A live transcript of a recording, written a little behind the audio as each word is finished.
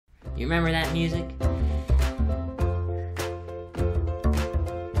You remember that music?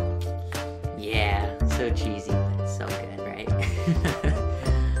 Yeah, so cheesy, but so good, right?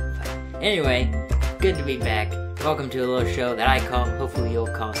 But anyway, good to be back. Welcome to a little show that I call, hopefully you'll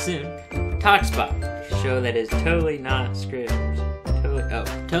call soon, Talk Spot. A show that is totally not scripted.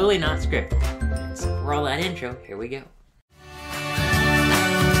 Totally not scripted. So roll that intro, here we go.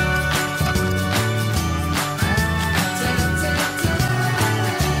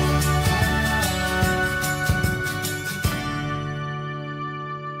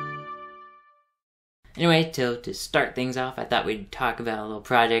 Anyway, to start things off, I thought we'd talk about a little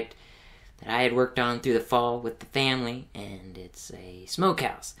project that I had worked on through the fall with the family, and it's a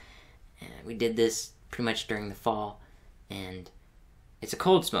smokehouse. And we did this pretty much during the fall, and it's a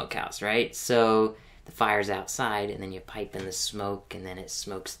cold smokehouse, right? So the fire's outside, and then you pipe in the smoke, and then it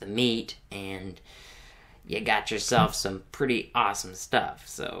smokes the meat, and you got yourself some pretty awesome stuff.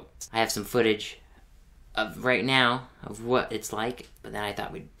 So I have some footage of right now of what it's like, but then I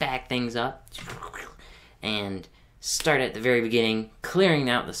thought we'd back things up and start at the very beginning, clearing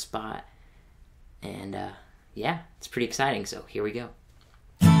out the spot. And yeah, it's pretty exciting, so here we go.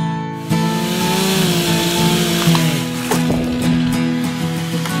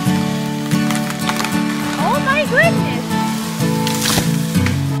 Oh my goodness!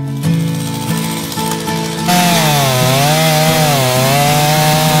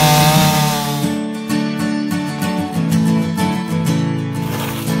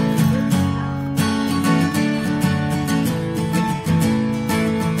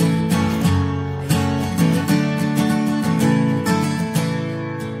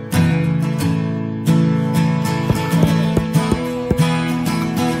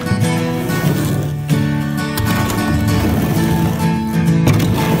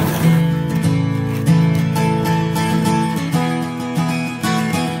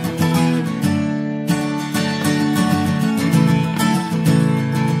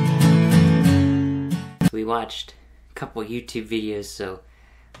 We watched a couple YouTube videos, so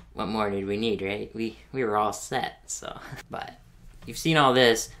what more did we need, right? We were all set, so. But you've seen all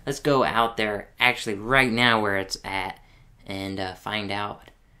this. Let's go out there, actually right now where it's at, and find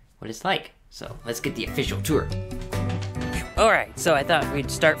out what it's like. So let's get the official tour. Alright, so I thought we'd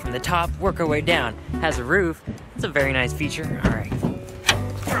start from the top, work our way down. Has a roof. It's a very nice feature. Alright,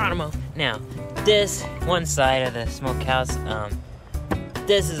 Geronimo. Now, this one side of the smokehouse,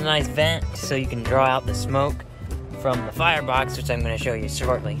 this is a nice vent, so you can draw out the smoke from the firebox, which I'm going to show you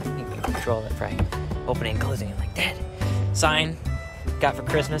shortly. You can control it by opening and closing it like that. Sign, got for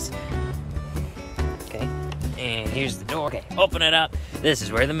Christmas. Okay, and here's the door. Okay, open it up. This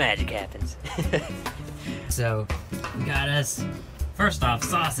is where the magic happens. So, we got us, first off,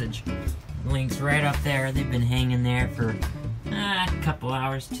 sausage. Links right up there. They've been hanging there for a couple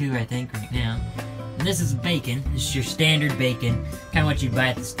hours, too, I think, right now. And this is bacon. This is your standard bacon, kind of what you'd buy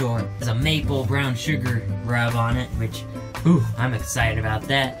at the store. There's a maple brown sugar rub on it, which, ooh, I'm excited about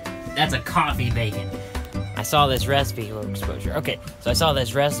that. That's a coffee bacon. I saw this recipe, a little exposure. Okay, so I saw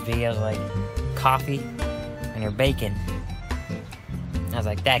this recipe. I was like, coffee and your bacon. I was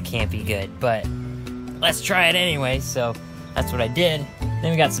like, that can't be good, but let's try it anyway. So that's what I did.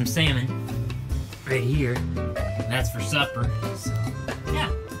 Then we got some salmon right here. That's for supper. So,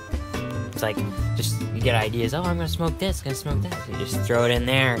 yeah. It's like, just, you get ideas, oh, I'm gonna smoke this, gonna smoke that. So you just throw it in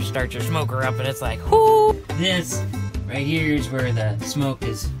there, start your smoker up, and it's like, whoo! This right here is where the smoke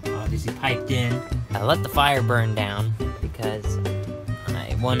is obviously piped in. I let the fire burn down because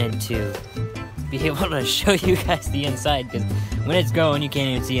I wanted to be able to show you guys the inside, because when it's going, you can't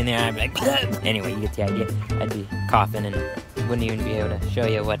even see in there. I'm like, bleh. Anyway, you get the idea. I'd be coughing and wouldn't even be able to show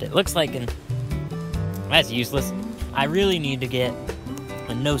you what it looks like, and that's useless. I really need to get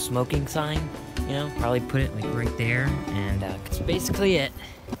a no smoking sign, you know, probably put it like right there, and that's basically it.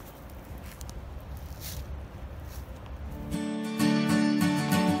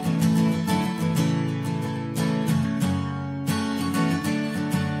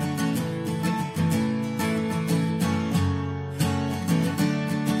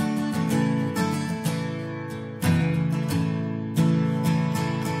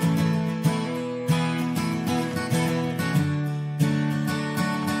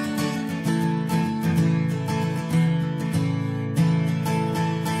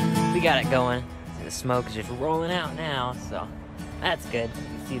 We got it going. The smoke is just rolling out now, so that's good.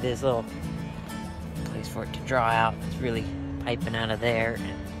 You see this little place for it to draw out. It's really piping out of there,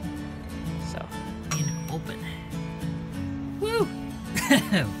 and so in open. Woo!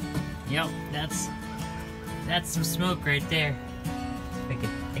 Yep, that's some smoke right there.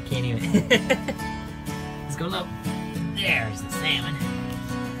 I can't even. Let's go low. There's the salmon.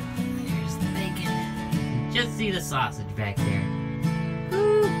 just see the sausage back there.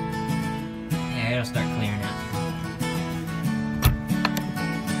 Woo. Yeah, it'll start clearing out.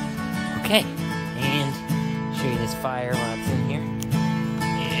 Okay, and show you this fire while it's in here.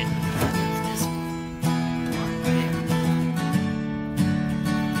 And this.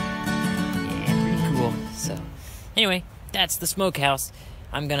 Yeah, pretty cool. So, anyway, that's the smokehouse.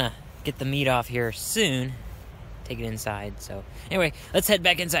 I'm gonna get the meat off here soon. Take it inside. So, anyway, let's head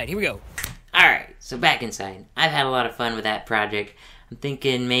back inside. Here we go. Alright, so back inside. I've had a lot of fun with that project. I'm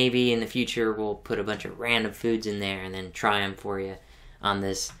thinking maybe in the future we'll put a bunch of random foods in there and then try them for you on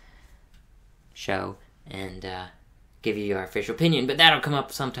this show and give you our official opinion, but that'll come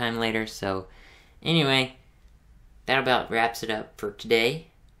up sometime later. So anyway, that about wraps it up for today.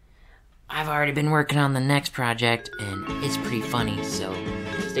 I've already been working on the next project and it's pretty funny, so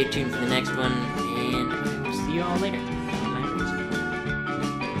stay tuned for the next one and we'll see you all later.